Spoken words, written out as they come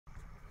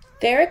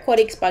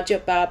Theraquatics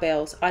Budget Bar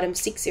Bells, item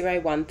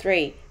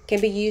 6013,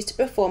 can be used to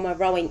perform a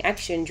rowing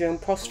action during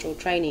postural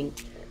training.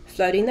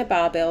 Floating the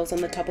barbells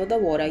on the top of the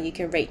water, you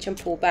can reach and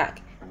pull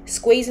back,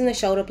 squeezing the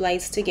shoulder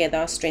blades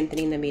together,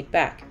 strengthening the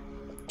mid-back.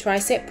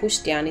 Tricep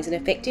push-down is an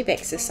effective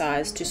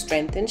exercise to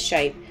strengthen,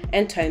 shape,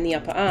 and tone the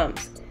upper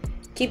arms.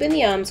 Keeping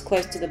the arms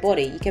close to the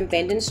body, you can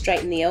bend and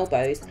straighten the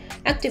elbows,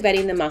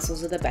 activating the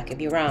muscles of the back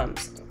of your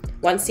arms.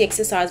 Once the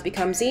exercise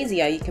becomes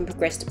easier, you can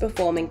progress to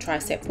performing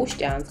tricep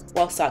pushdowns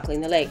while cycling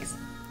the legs.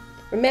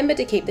 Remember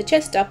to keep the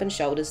chest up and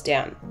shoulders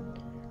down.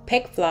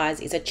 Pec flies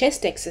is a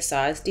chest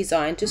exercise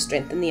designed to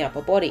strengthen the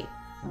upper body.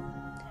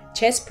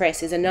 Chest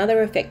press is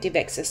another effective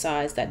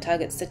exercise that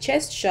targets the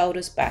chest,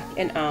 shoulders, back,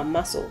 and arm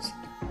muscles.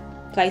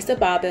 Place the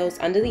barbells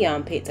under the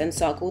armpits and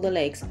cycle the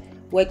legs,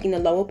 working the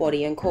lower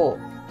body and core.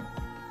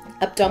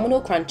 Abdominal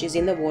crunches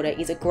in the water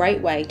is a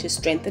great way to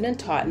strengthen and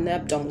tighten the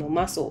abdominal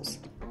muscles.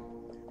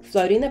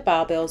 Floating the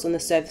barbells on the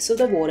surface of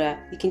the water,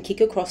 you can kick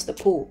across the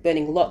pool,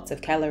 burning lots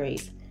of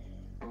calories.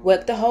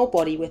 Work the whole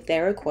body with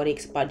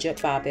Theraquatics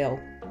Budget Bar Bell.